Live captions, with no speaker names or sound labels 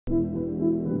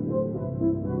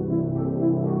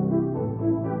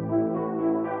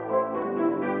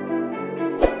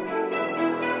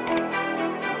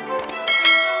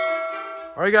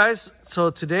All right, guys. So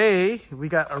today we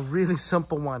got a really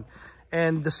simple one.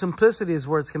 And the simplicity is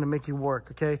where it's going to make you work,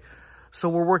 okay? So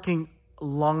we're working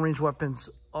long-range weapons,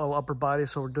 all upper body.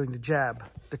 So we're doing the jab,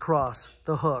 the cross,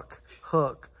 the hook,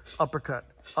 uppercut,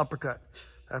 uppercut.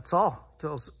 That's all.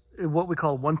 What we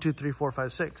call 1, 2, 3, 4,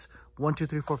 5, 6. 1, 2,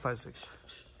 3, 4, 5, 6.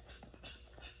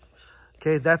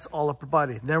 Okay, that's all upper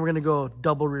body. Then we're going to go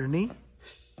double rear knee.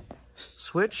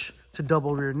 Switch to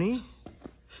double rear knee.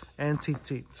 And teep,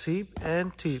 teep, teep,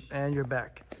 and teep. And you're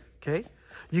back. Okay?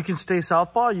 You can stay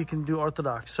southpaw. You can do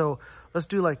orthodox. So let's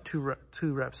do like two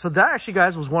reps. So that actually,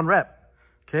 guys, was 1 rep.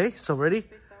 Okay? So ready?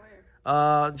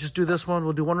 Just do this one.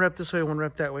 We'll do 1 rep this way, 1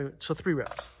 rep that way. So 3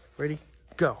 reps. Ready?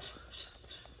 Go.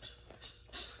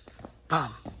 Bam,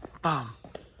 bam,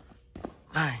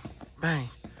 bang, bang,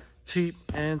 teep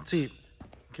and teep.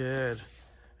 Good.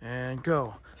 And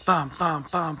go. Bam, bam,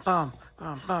 bam, bam,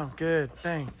 bam, bam. Good.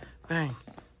 Bang, bang,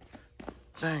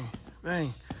 bang,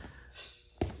 bang.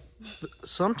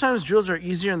 Sometimes drills are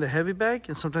easier in the heavy bag,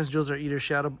 and sometimes drills are easier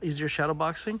shadow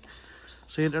boxing.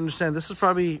 So you have to understand this is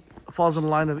probably falls in the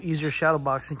line of easier shadow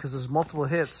boxing because there's multiple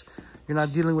hits. You're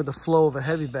not dealing with the flow of a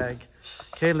heavy bag.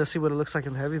 Okay, let's see what it looks like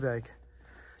in the heavy bag.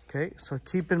 Okay, so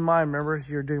keep in mind, remember,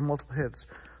 you're doing multiple hits.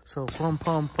 So, pum,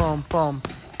 pum, pum, pum.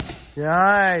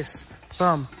 Nice.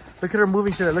 Pum. Look at her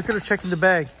moving to that. Look at her checking the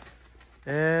bag.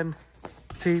 And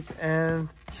teep and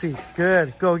teep.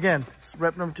 Good. Go again.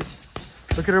 Rep number 2.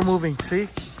 Look at her moving. See?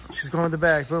 She's going with the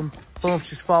bag. Boom, boom.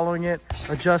 She's following it,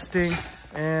 adjusting,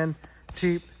 and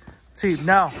teep, teep.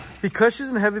 Now, because she's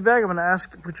in a heavy bag, I'm going to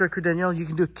ask Patricia Danielle, you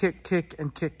can do kick, kick,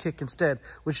 and kick, kick instead,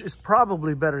 which is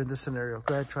probably better in this scenario.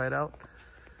 Go ahead, try it out.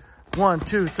 1,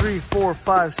 2, 3, 4,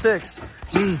 5, 6.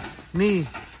 Knee, knee,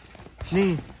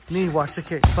 knee, knee. Watch the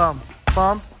kick. Bum,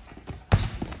 bum.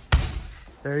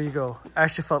 There you go.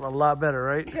 Actually felt a lot better,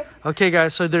 right? Okay,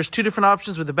 guys. So there's 2 different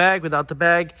options with the bag, without the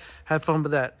bag. Have fun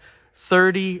with that.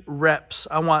 30 reps.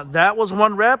 That was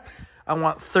 1 rep. I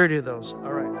want 30 of those. All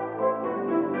right.